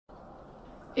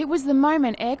It was the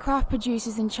moment aircraft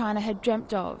producers in China had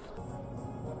dreamt of.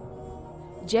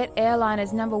 Jet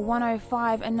airliners number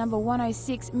 105 and number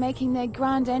 106 making their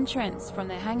grand entrance from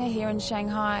their hangar here in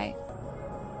Shanghai.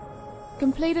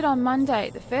 Completed on Monday,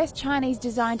 the first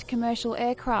Chinese-designed commercial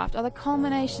aircraft are the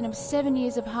culmination of 7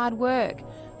 years of hard work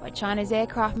by China's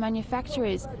aircraft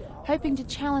manufacturers, hoping to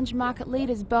challenge market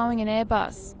leaders Boeing and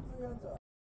Airbus.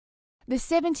 The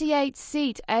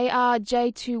 78-seat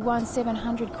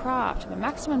ARJ21700 craft have a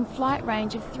maximum flight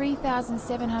range of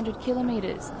 3,700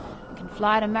 kilometres and can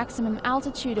fly at a maximum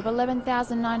altitude of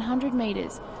 11,900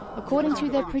 metres, according to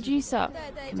their producer,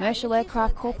 Commercial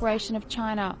Aircraft Corporation of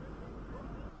China.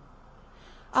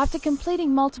 After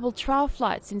completing multiple trial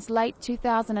flights since late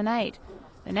 2008,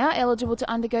 they're now eligible to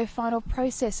undergo final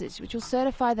processes which will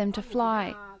certify them to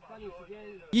fly.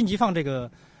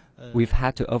 We've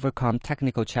had to overcome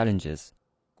technical challenges,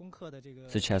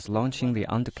 such as launching the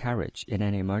undercarriage in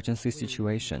an emergency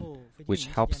situation, which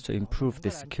helps to improve the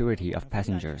security of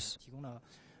passengers.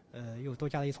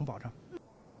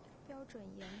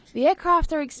 The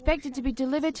aircraft are expected to be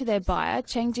delivered to their buyer,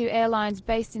 Chengdu Airlines,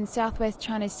 based in southwest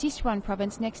China's Sichuan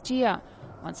province, next year,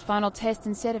 once final test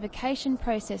and certification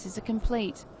processes are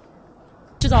complete.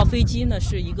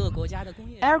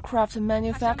 Aircraft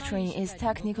manufacturing is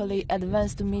technically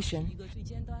advanced mission.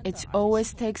 It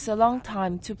always takes a long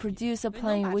time to produce a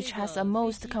plane which has a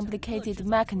most complicated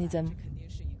mechanism.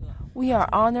 We are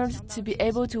honored to be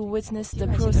able to witness the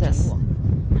process.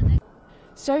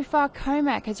 So far,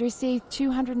 COMAC has received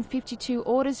 252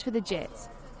 orders for the jets,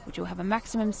 which will have a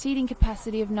maximum seating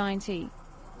capacity of 90.